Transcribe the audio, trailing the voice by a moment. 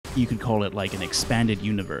you could call it like an expanded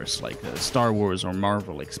universe, like a Star Wars or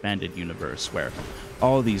Marvel expanded universe, where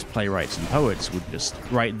all these playwrights and poets would just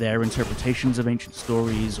write their interpretations of ancient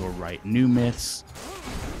stories or write new myths.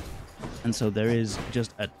 And so there is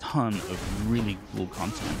just a ton of really cool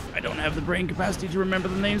content. I don't have the brain capacity to remember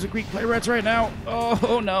the names of Greek playwrights right now.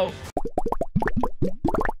 Oh no.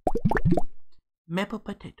 Maple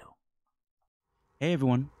Potato. Hey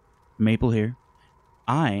everyone, Maple here.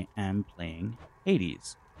 I am playing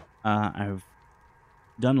Hades. I've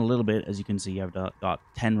done a little bit, as you can see. I've got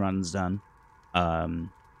 10 runs done. But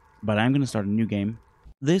I'm going to start a new game.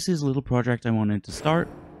 This is a little project I wanted to start.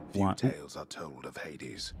 Few tales are told of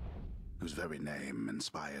Hades, whose very name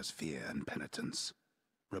inspires fear and penitence,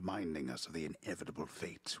 reminding us of the inevitable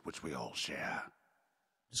fate which we all share.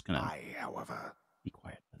 Just gonna I, however, be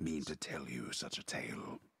quiet. mean to tell you such a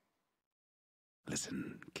tale.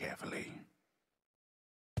 Listen carefully.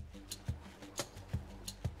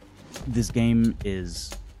 This game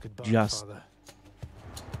is just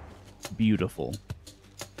beautiful.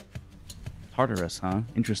 Tartarus, huh?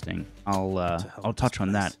 Interesting. I'll touch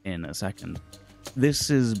on that in a second. This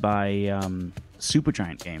is by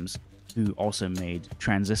Supergiant Games, who also made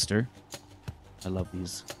Transistor. I love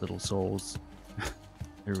these little souls.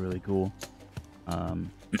 They're really cool.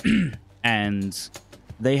 And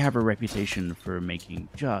they have a reputation for making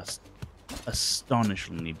just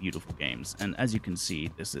astonishingly beautiful games. And as you can see,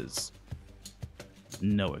 this is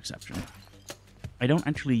no exception. I don't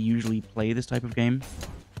actually usually play this type of game.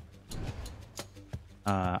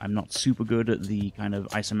 I'm not super good at the kind of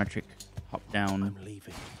isometric top-down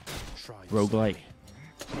roguelike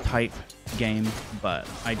type game, but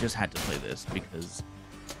I just had to play this because,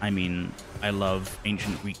 I mean, I love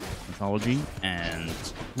ancient Greek mythology, and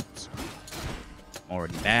oops,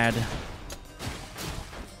 already bad.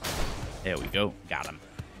 There we go, got him.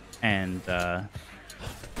 And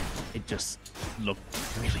it just looked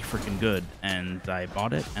really freaking good, and I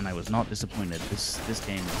bought it, and I was not disappointed. This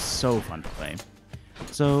game is so fun to play.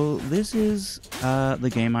 So this is the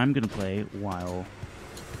game I'm gonna play while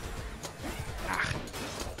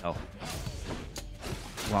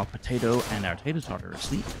while Potato and our tater tot are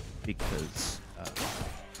asleep, because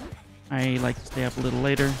I like to stay up a little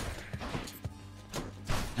later.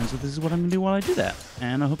 And so this is what I'm going to do while I do that.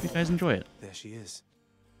 And I hope you guys enjoy it. There she is.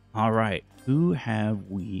 All right. Who have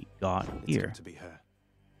we got here? It's got to be her.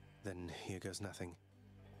 Then here goes nothing.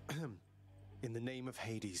 In the name of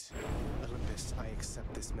Hades, Olympus, I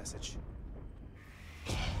accept this message.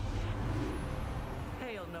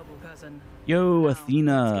 Hail, noble cousin. Yo, Now,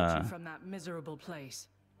 Athena. let's get you from that miserable place.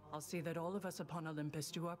 I'll see that all of us upon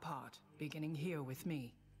Olympus do our part, beginning here with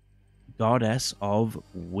me. Goddess of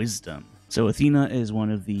Wisdom. So Athena is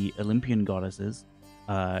one of the Olympian goddesses.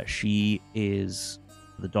 She is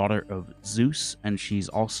the daughter of Zeus, and she's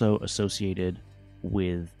also associated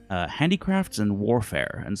with handicrafts and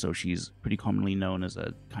warfare, and so she's pretty commonly known as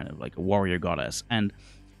a kind of like a warrior goddess. And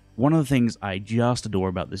one of the things I just adore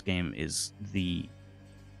about this game is the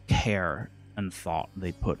care and thought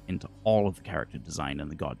they put into all of the character design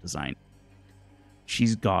and the god design.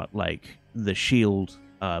 She's got like the shield,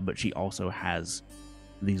 but she also has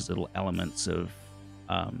these little elements of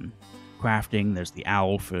crafting. There's the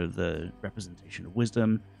owl for the representation of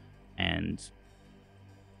wisdom, and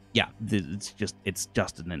yeah, it's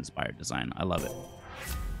just an inspired design. I love it.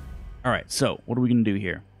 All right, so what are we gonna do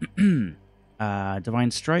here?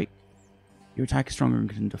 Divine Strike. Your attack is stronger and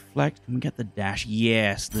can deflect. Can we get the dash?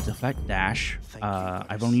 Yes, the deflect dash.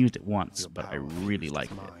 I've only used it once, but I really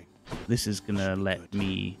like it. This is gonna let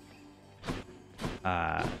me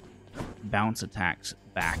bounce attacks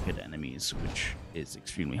back at enemies, which is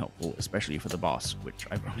extremely helpful, especially for the boss, which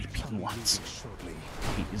I've only beaten once.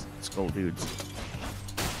 Beat these skull dudes.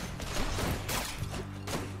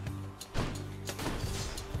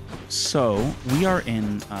 So we are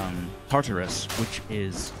in Tartarus, which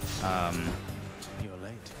is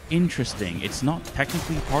interesting. It's not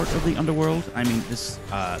technically part of the underworld. I mean, this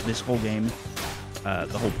whole game,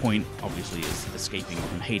 the whole point, obviously, is escaping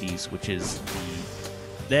from Hades, which is the...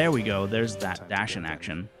 There we go. There's that dash in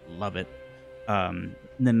action. Love it. The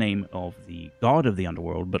name of the god of the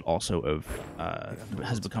underworld, but also of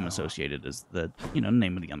has become associated as the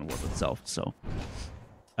name of the underworld itself. So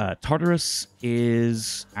Tartarus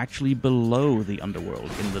is actually below the underworld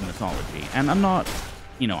in the mythology, and I'm not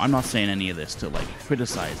saying any of this to like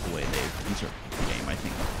criticize the way they've interpreted the game. I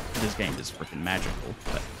think this game is freaking magical,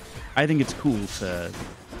 but I think it's cool to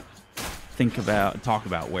talk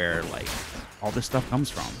about where like all this stuff comes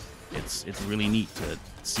from. It's really neat to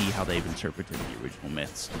see how they've interpreted the original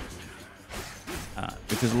myths.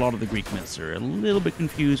 because a lot of the Greek myths are a little bit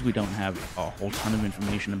confused. We don't have a whole ton of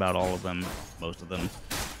information about all of them, most of them,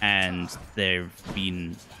 and they've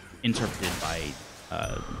been interpreted by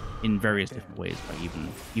in various different ways by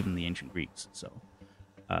even the ancient Greeks. So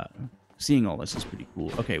seeing all this is pretty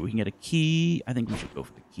cool. Okay, we can get a key. I think we should go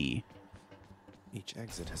for the key. Each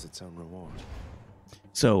exit has its own reward.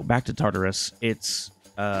 So back to Tartarus. It's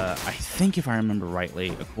I think if I remember rightly,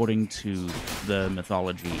 according to the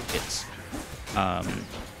mythology, it's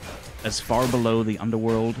as far below the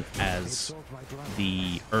underworld as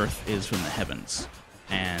the earth is from the heavens,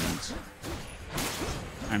 and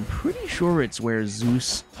I'm pretty sure it's where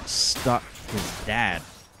Zeus stuck his dad,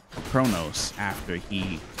 Kronos, after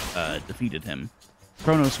he defeated him.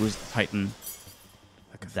 Kronos was the Titan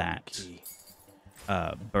that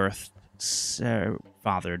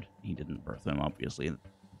fathered. He didn't birth him, obviously,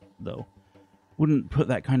 though. Wouldn't put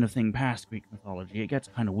that kind of thing past Greek mythology. It gets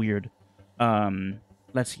kind of weird.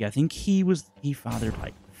 Let's see. I think he fathered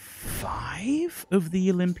like 5 of the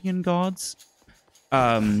Olympian gods.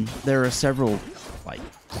 There are several like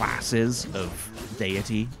classes of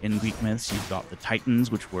deity in Greek myths. You've got the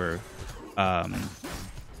Titans, which were not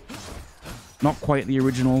quite the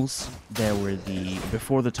originals. There were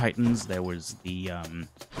before the Titans, there was the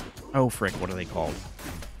oh frick, what are they called?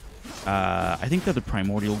 I think they're the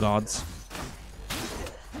primordial gods.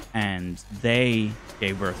 And they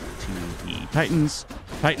gave birth to the Titans.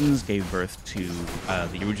 Titans gave birth to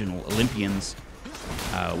the original Olympians,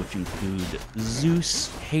 which include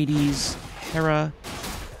Zeus, Hades, Hera,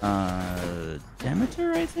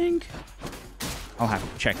 Demeter, I think? I'll have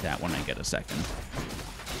to check that when I get a second.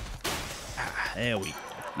 There we go.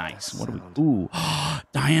 Nice. What do we... Ooh.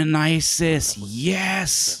 Dionysus!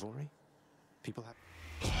 Yes!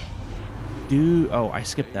 Dude... Oh, I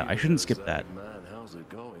skipped that. I shouldn't skip that. Man, how's it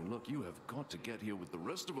going? Look, you have got to get here with the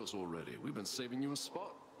rest of us already. We've been saving you a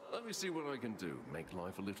spot. Let me see what I can do. Make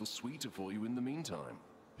life a little sweeter for you in the meantime.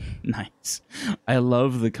 Nice. I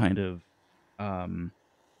love the kind of,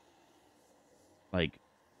 like,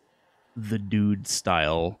 the dude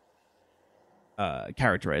style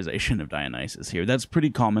characterization of Dionysus here. That's pretty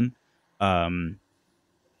common.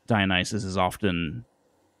 Dionysus is often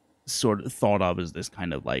sort of thought of as this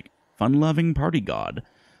kind of, like, fun-loving party god.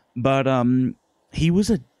 But he was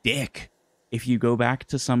a dick. If you go back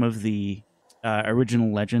to some of the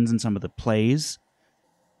original legends and some of the plays,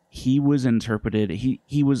 he was interpreted...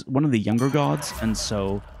 He was one of the younger gods, and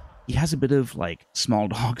so he has a bit of, like, small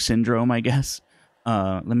dog syndrome, I guess.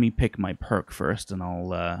 Let me pick my perk first, and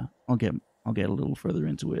I'll get a little further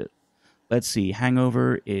into it. Let's see.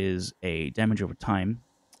 Hangover is a damage over time.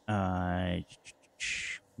 My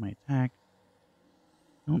attack.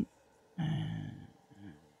 Don't...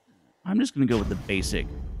 I'm just going to go with the basic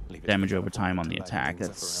damage over time on the attack.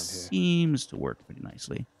 That seems to work pretty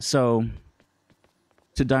nicely. So,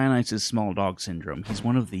 to Dionysus' small dog syndrome, he's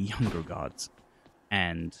one of the younger gods.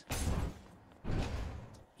 And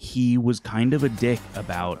he was kind of a dick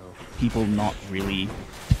about people not really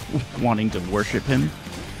wanting to worship him.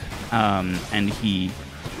 And he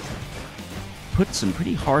put some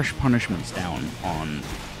pretty harsh punishments down on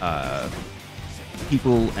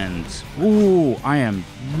people, and ooh, I am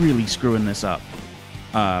really screwing this up.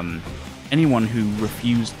 Anyone who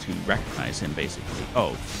refused to recognize him, basically.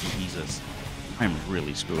 Oh, Jesus. I'm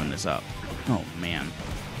really screwing this up. Oh, man.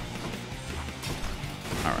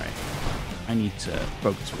 Alright. I need to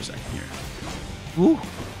focus for a second here. Ooh.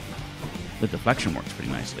 The deflection works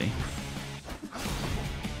pretty nicely.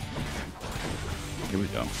 Here we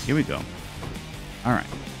go. Here we go. Alright.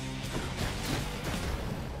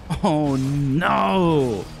 Oh,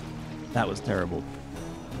 no! That was terrible.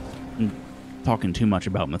 I'm talking too much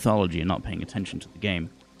about mythology and not paying attention to the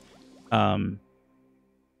game. So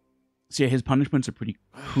yeah, his punishments are pretty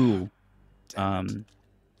cruel. I'm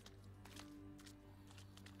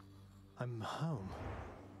home.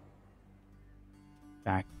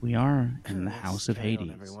 Back we are in the House of Carry on,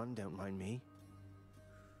 Hades. everyone, don't mind me.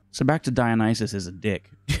 So back to Dionysus as a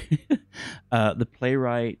dick. The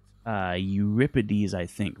playwright Euripides, I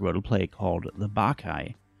think, wrote a play called The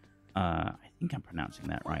Bacchae. I think I'm pronouncing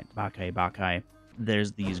that right. Bacchae.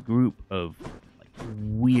 There's these group of like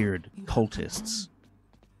weird cultists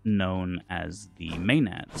known as the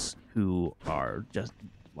Maenads, who are just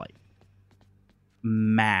like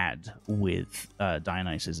mad with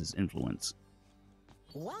Dionysus' influence.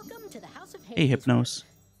 Welcome to the House of Hades. Hey, Hypnos.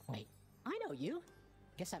 Wait, I know you.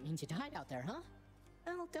 Guess that means you died out there, huh?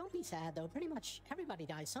 Well, don't be sad, though. Pretty much everybody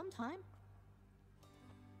dies sometime.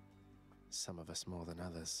 Some of us more than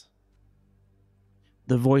others.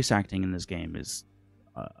 The voice acting in this game is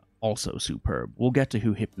also superb. We'll get to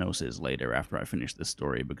who Hypnos is later after I finish this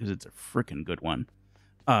story, because it's a freaking good one.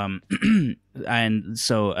 And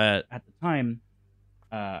so at the time,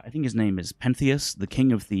 I think his name is Pentheus, the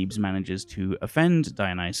king of Thebes, manages to offend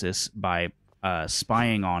Dionysus by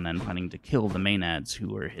spying on and planning to kill the Maenads, who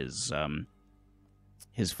were his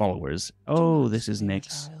followers. Oh, this is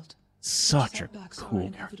Nyx. Such a cool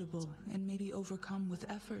character. And may be overcome with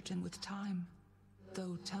effort and with time.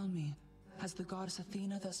 Though, tell me, has the goddess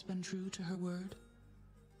Athena thus been true to her word?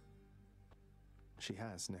 She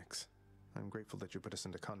has, Nyx. I'm grateful that you put us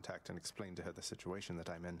into contact and explained to her the situation that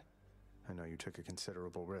I'm in. I know you took a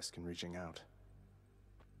considerable risk in reaching out.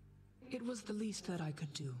 It was the least that I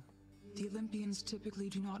could do. The Olympians typically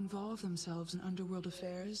do not involve themselves in underworld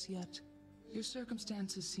affairs, yet your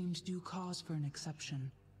circumstances seemed due cause for an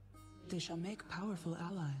exception. They shall make powerful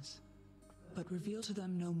allies, but reveal to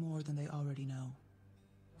them no more than they already know,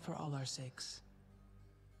 for all our sakes.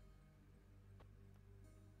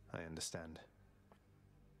 I understand.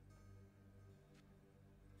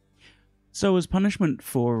 So as punishment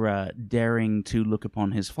for daring to look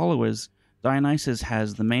upon his followers, Dionysus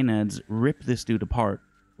has the Maenads rip this dude apart,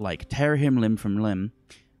 like tear him limb from limb,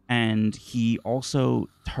 and he also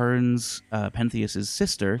turns Pentheus's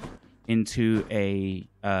sister into a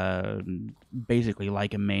basically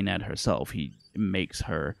like a Maenad herself. He makes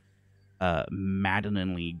her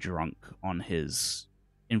maddeningly drunk on his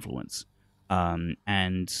influence,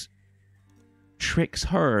 and tricks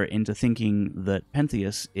her into thinking that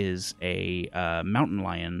Pentheus is a mountain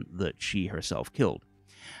lion that she herself killed.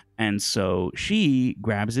 And so she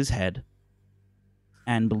grabs his head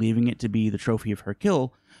and, believing it to be the trophy of her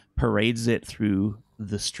kill, parades it through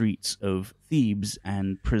the streets of Thebes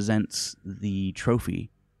and presents the trophy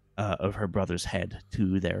of her brother's head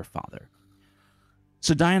to their father.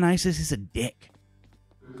 So Dionysus is a dick.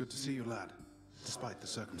 Good to see you, lad, despite the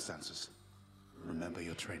circumstances. Remember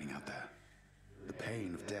your training out there. The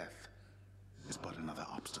pain of death is but another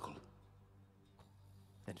obstacle.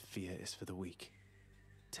 And fear is for the weak.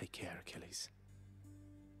 Take care, Achilles.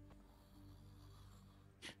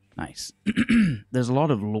 Nice. There's a lot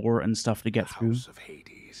of lore and stuff to get through. House of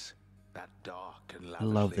Hades, that dark and I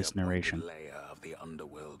love this narration. layer of the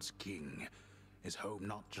underworld's king, is home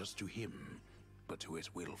not just to him, but to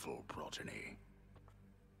his willful progeny.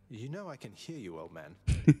 You know I can hear you, old man.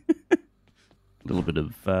 A little bit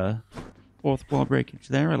of fourth wall breakage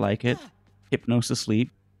there. I like it. Hypnos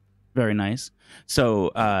asleep. Very nice.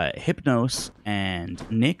 So, Hypnos and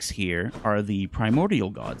Nyx here are the primordial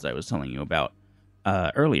gods I was telling you about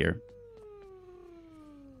earlier.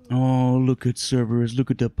 Oh, look at Cerberus.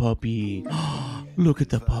 Look at the puppy. Look at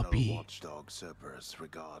the puppy. Watchdog Cerberus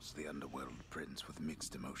regards the underworld prince with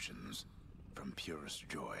mixed emotions, from purest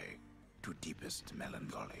joy to deepest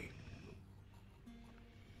melancholy.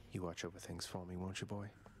 You watch over things for me, won't you, boy?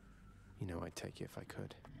 You know I'd take you if I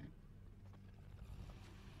could.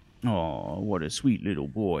 Oh, what a sweet little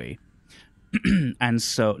boy. And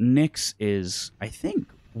so Nyx is, I think,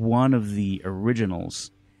 one of the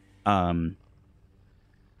originals, and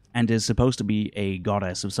is supposed to be a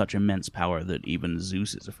goddess of such immense power that even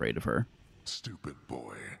Zeus is afraid of her. Stupid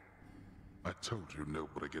boy. I told you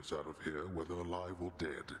nobody gets out of here, whether alive or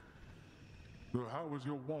dead. So how was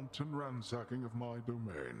your wanton ransacking of my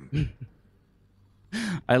domain?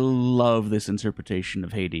 I love this interpretation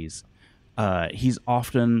of Hades. He's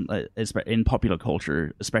often, in popular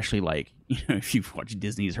culture, especially like, if you've watched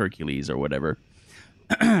Disney's Hercules or whatever,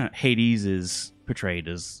 Hades is portrayed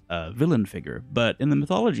as a villain figure. But in the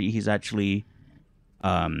mythology, he's actually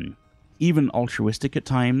even altruistic at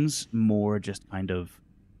times, more just kind of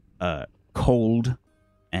cold.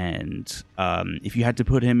 And if you had to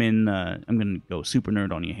put him in, I'm going to go super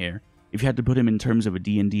nerd on you here. If you had to put him in terms of a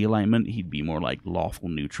D&D alignment, he'd be more like lawful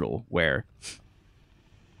neutral, where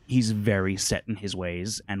he's very set in his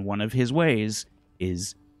ways, and one of his ways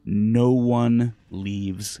is no one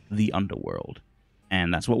leaves the underworld.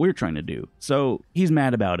 And that's what we're trying to do. So he's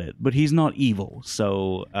mad about it, but he's not evil.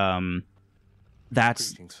 So that's...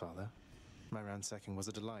 Greetings, Father. My ransacking was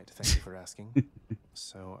a delight, thank you for asking.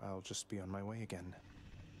 So I'll just be on my way again.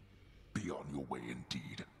 Be on your way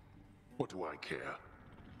indeed. What do I care?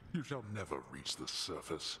 You shall never reach the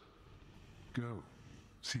surface. Go,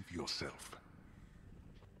 see for yourself.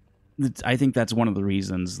 I think that's one of the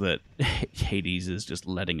reasons that Hades is just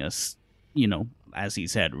letting us, as he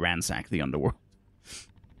said, ransack the underworld.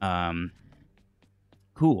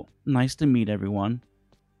 Cool. Nice to meet everyone.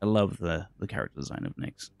 I love the character design of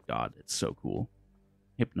Nyx. God, it's so cool.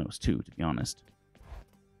 Hypnos too, to be honest.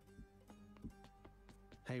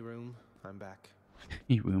 Hey, room, I'm back.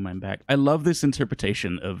 Hey, room, I'm back. I love this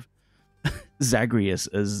interpretation of Zagreus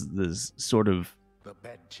as this sort of... The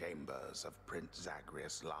bedchambers of Prince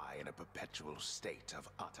Zagreus lie in a perpetual state of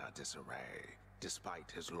utter disarray,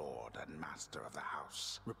 despite his lord and master of the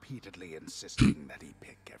house repeatedly insisting that he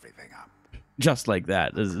pick everything up. Just like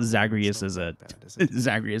that. Zagreus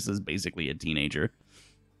is basically a teenager.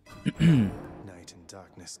 Night and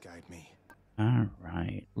darkness guide me. All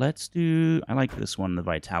right. Let's do... I like this one, the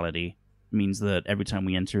Vitality. It means that every time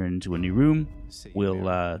we enter into a new room,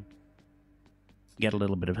 we'll get a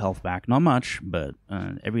little bit of health back. Not much, but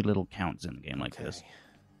every little counts in a game like this.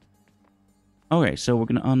 Okay, so we're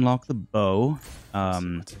going to unlock the bow.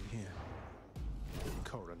 What's in here?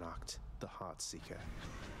 Coronacht, the Heart Seeker.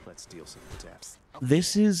 Let's deal some depth.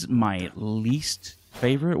 This is my least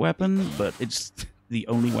favorite weapon, but it's the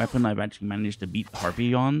only weapon I've actually managed to beat the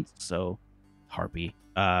Harpy on. So,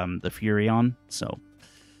 the Fury on. So,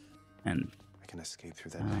 and I can escape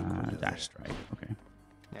through that dash strike. Okay.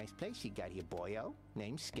 Nice place you got here, boyo.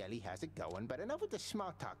 Name's Skelly, how's it going? But enough with the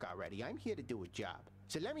small talk already. I'm here to do a job.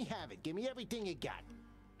 So let me have it. Give me everything you got.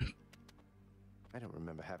 I don't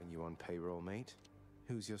remember having you on payroll, mate.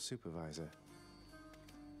 Who's your supervisor?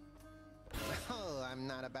 Oh, I'm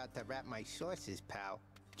not about to wrap my sources, pal.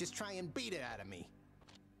 Just try and beat it out of me.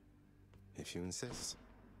 If you insist.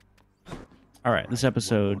 All right, this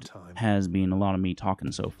episode has been a lot of me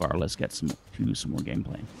talking so far. Let's get to some more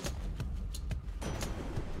gameplay.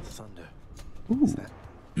 Thunder.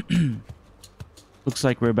 Ooh. Looks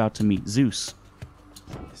like we're about to meet Zeus.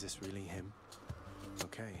 Is this really him?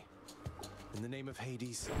 Okay. In the name of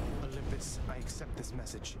Hades, Olympus, I accept this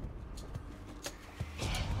message.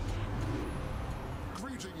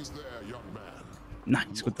 Greetings there, young man.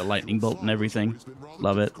 Nice, with the lightning bolt and everything.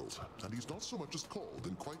 Love it. And he's not so much as called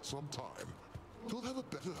in quite some time. You'll have a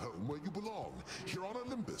better home where you belong, here on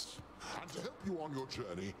Olympus. And to help you on your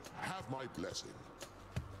journey, have my blessing.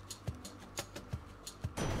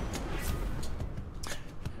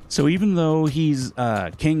 So even though he's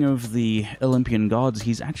king of the Olympian gods,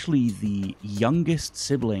 he's actually the youngest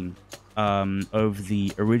sibling of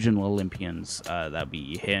the original Olympians. That'd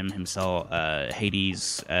be himself,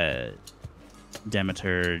 Hades,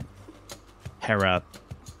 Demeter, Hera,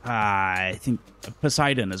 I think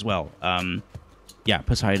Poseidon as well. Yeah,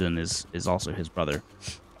 Poseidon is also his brother.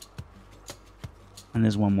 And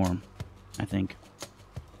there's one more, I think.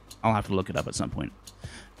 I'll have to look it up at some point.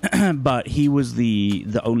 But he was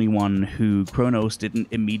the only one who Kronos didn't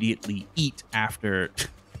immediately eat after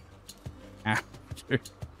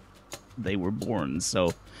they were born.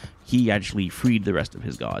 So he actually freed the rest of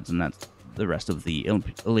his gods, and that's the rest of the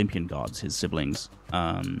Olympian gods, his siblings.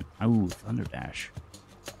 Oh, Thunder Dash.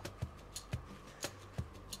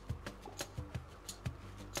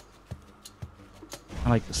 I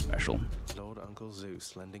like the special. Lord Uncle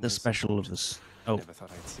Zeus lending the special of this. Oh, never thought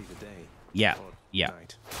I'd see the day. Yeah, Or yeah.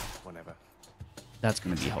 Night, whenever. That's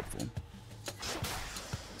going to be helpful.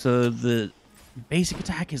 So the basic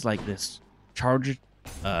attack is like this charge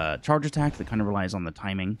attack that kind of relies on the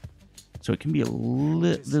timing. So it can be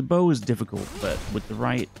the bow is difficult, but with the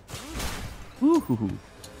right... Woo-hoo-hoo.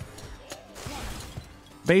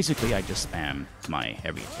 Basically, I just spam my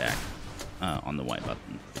heavy attack on the Y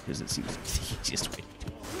button because it seems to be the easiest way to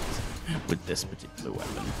do it with this particular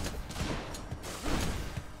weapon.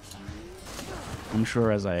 I'm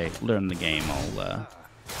sure as I learn the game, I'll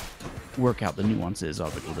work out the nuances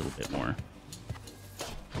of it a little bit more.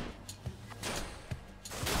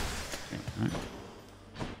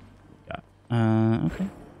 Okay. Okay.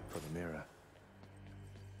 For the mirror.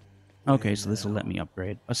 Okay, so this will let me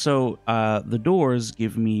upgrade. So the doors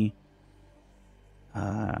give me...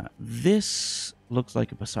 this looks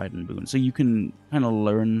like a Poseidon boon. So you can kind of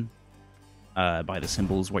learn by the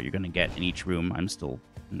symbols what you're going to get in each room. I'm still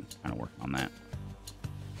kind of working on that.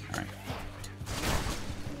 All right.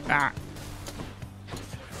 Ah!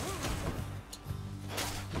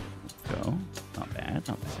 Go. Not bad,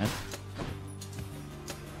 not bad.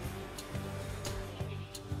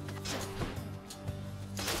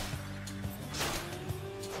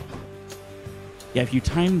 Yeah, if you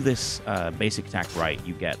time this basic attack right,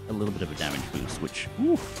 you get a little bit of a damage boost, which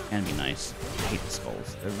can be nice. I hate the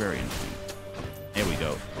skulls. They're very interesting. There we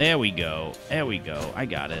go. There we go. There we go. I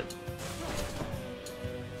got it.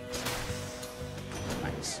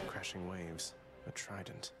 Nice. Crashing waves. A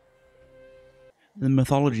trident. The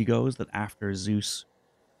mythology goes that after Zeus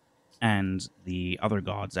and the other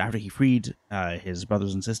gods, after he freed his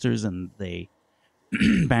brothers and sisters and they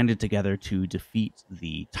banded together to defeat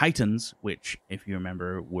the Titans, which, if you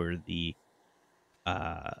remember, were the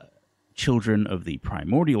children of the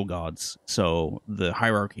primordial gods. So the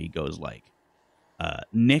hierarchy goes like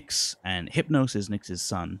Nyx, and Hypnos is Nyx's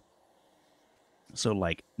son. So,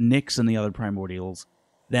 like, Nyx and the other primordials,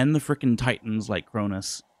 then the frickin' Titans like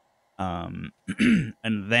Cronus, and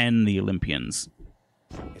then the Olympians.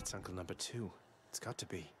 It's Uncle Number 2. It's got to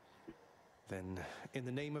be. Then, in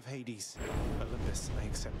the name of Hades, Olympus, I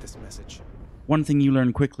accept this message. One thing you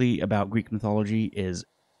learn quickly about Greek mythology is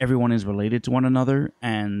everyone is related to one another,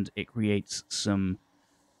 and it creates some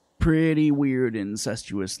pretty weird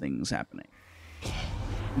incestuous things happening.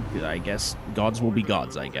 I guess gods will be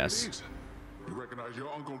gods, I guess. You recognize your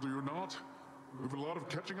uncle, do you not? We've a lot of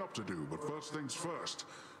catching up to do, but first things first.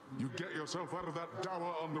 You get yourself out of that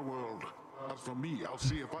dour underworld. As for me, I'll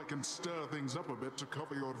see if I can stir things up a bit to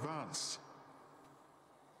cover your advance.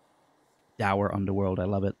 Dour underworld, I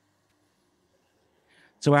love it.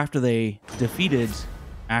 So after the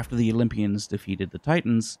Olympians defeated the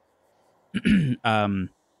Titans,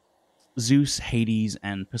 Zeus, Hades,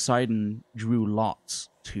 and Poseidon drew lots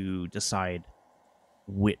to decide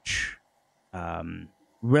which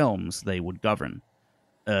realms they would govern.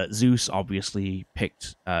 Zeus obviously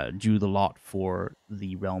drew the lot for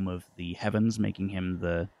the realm of the heavens, making him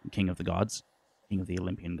the king of the gods, king of the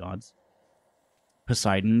Olympian gods.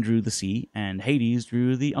 Poseidon drew the sea, and Hades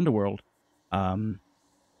drew the underworld.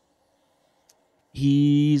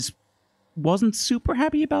 He wasn't super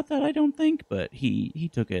happy about that, I don't think, but he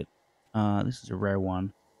took it. This is a rare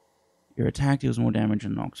one. Your attack deals more damage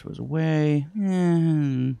and knocks foes away.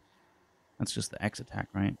 That's just the X attack,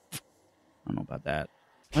 right? I don't know about that.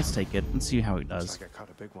 Let's take it and see how it does. Looks like I caught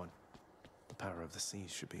a big one. The power of the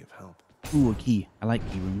seas should be of help. Ooh, a key. I like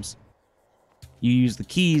key rooms. You use the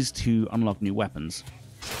keys to unlock new weapons.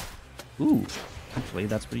 Ooh, actually,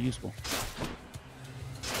 that's pretty useful.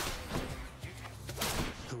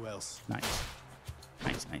 Who else? Nice.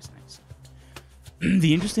 Nice.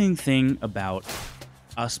 The interesting thing about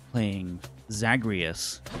us playing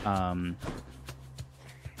Zagreus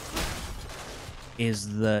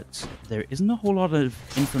is that there isn't a whole lot of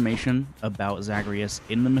information about Zagreus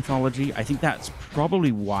in the mythology. I think that's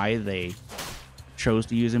probably why they chose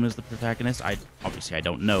to use him as the protagonist. Obviously I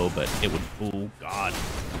don't know, but it would, oh god,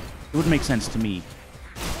 it would make sense to me.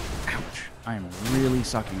 Ouch, I am really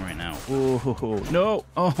sucking right now. Oh no,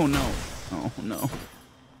 oh no, oh no.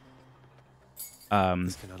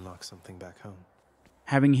 This can unlock something back home.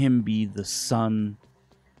 Having him be the son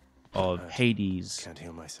of Hades. Can't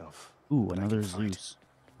heal myself. Ooh, another Zeus.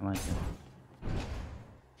 I like it.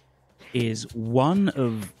 Is one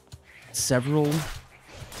of several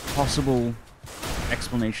possible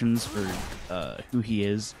explanations for who he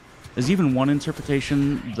is. There's even one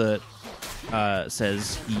interpretation that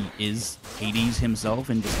says he is Hades himself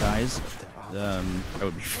in disguise. I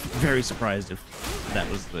would be very surprised if that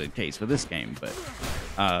was the case for this game, but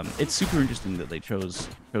it's super interesting that they chose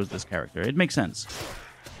this character. It makes sense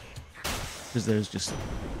because there's just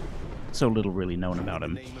so little really known about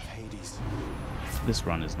him. This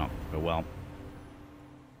run is not going well.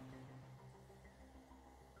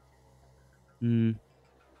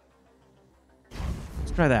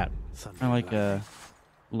 Let's try that. I like a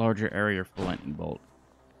larger area for lightning bolt.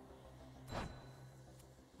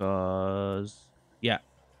 Yeah.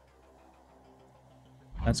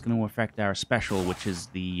 That's going to affect our special, which is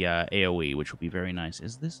the AoE, which will be very nice.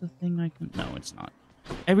 Is this a thing I can... No, it's not.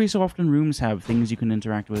 Every so often, rooms have things you can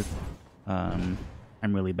interact with. I'm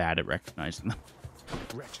really bad at recognizing them.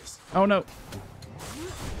 Oh, no.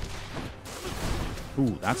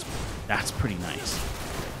 Ooh, that's pretty nice.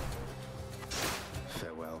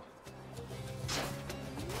 Farewell.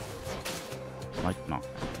 I like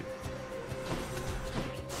knockback, too.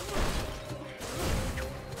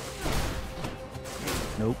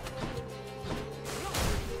 Nope.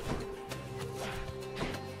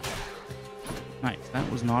 Nice.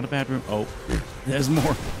 That was not a bad room. Oh, there's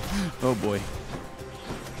more. Oh boy.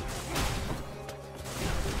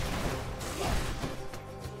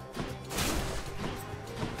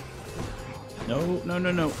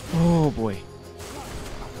 No. Oh boy.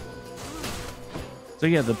 So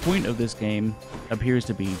yeah, the point of this game appears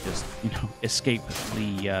to be just, escape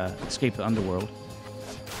the underworld.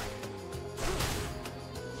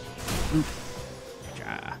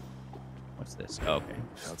 What's this? Oh, okay.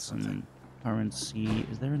 Some currency.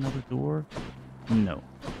 Is there another door? No.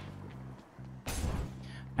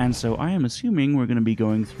 And so I am assuming we're going to be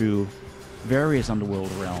going through various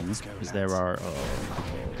underworld realms, because there are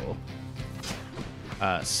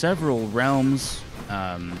several realms,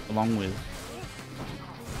 along with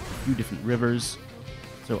a few different rivers.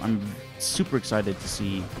 So I'm super excited to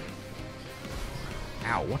see...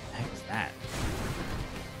 Ow, what the heck is that?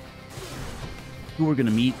 Who we're going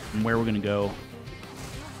to meet and where we're going to go.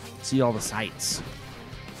 See all the sights.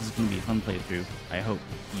 This is going to be a fun playthrough. I hope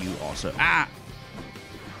you also... Ah!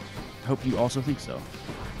 hope you also think so.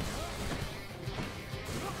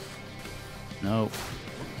 No.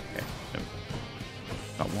 Okay, there we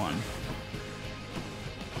go. Got one.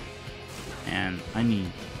 And I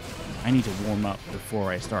need to warm up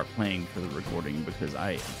before I start playing for the recording because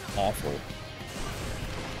I am awful.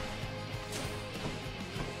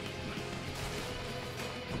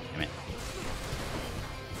 Damn it.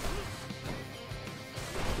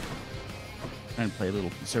 I'm trying to play a little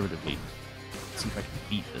conservatively. See if I can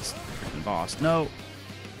beat this freaking boss. No!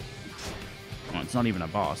 Well, it's not even a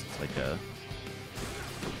boss. It's like a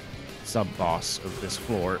sub-boss of this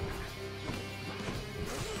floor.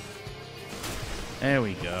 There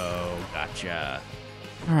we go. Gotcha.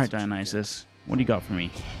 Alright, Dionysus. What do you got for me?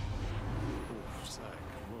 Oh, Zack,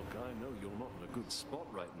 look, I know you're not in a good spot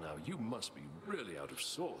right now. You must be really out of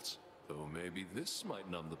sorts. Though maybe this might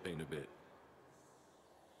numb the pain a bit.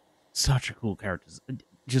 Such a cool character.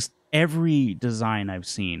 Just every design I've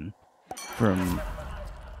seen from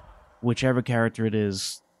whichever character it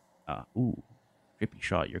is. Ooh, drippy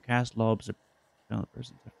shot. Your cast lobs are the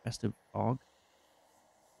person's a festive fog.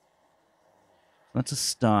 That's a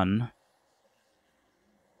stun.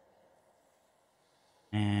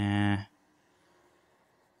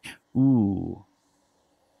 Ooh.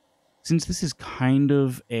 Since this is kind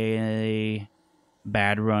of a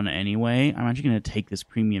bad run anyway, I'm actually going to take this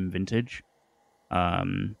premium vintage. I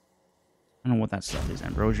don't know what that stuff is,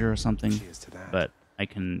 ambrosia or something. Cheers to that. But I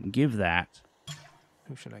can give that.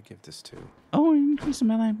 Who should I give this to? Oh, increase some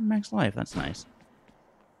max life. That's nice.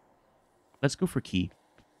 Let's go for key.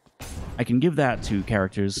 I can give that to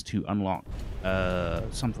characters to unlock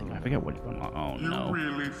something. I forget what you unlock. Oh no.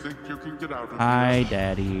 You really think you can get out of Hi, here?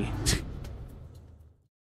 Daddy.